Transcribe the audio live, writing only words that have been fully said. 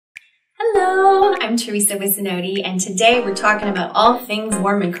Hello, I'm Teresa with ZYNOTTI, and today we're talking about all things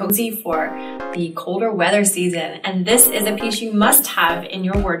warm and cozy for the colder weather season. And this is a piece you must have in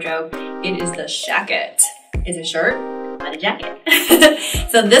your wardrobe. It is the shacket. It's a shirt, not a jacket.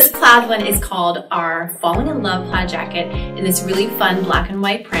 So this plaid one is called our Falling in Love plaid jacket in this really fun black and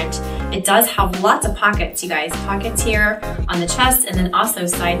white print. It does have lots of pockets, you guys. Pockets here on the chest and then also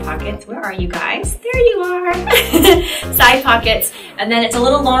side pockets. Where are you guys? There you are. Side pockets. And then it's a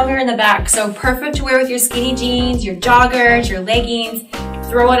little longer in the back, so perfect to wear with your skinny jeans, your joggers, your leggings.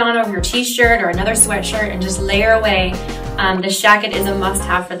 Throw it on over your t-shirt or another sweatshirt and just layer away. The shacket is a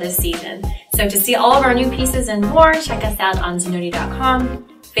must-have for this season. So to see all of our new pieces and more, check us out on ZYNOTTI.com,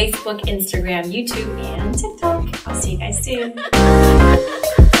 Facebook, Instagram, YouTube, and TikTok. I'll see you guys soon.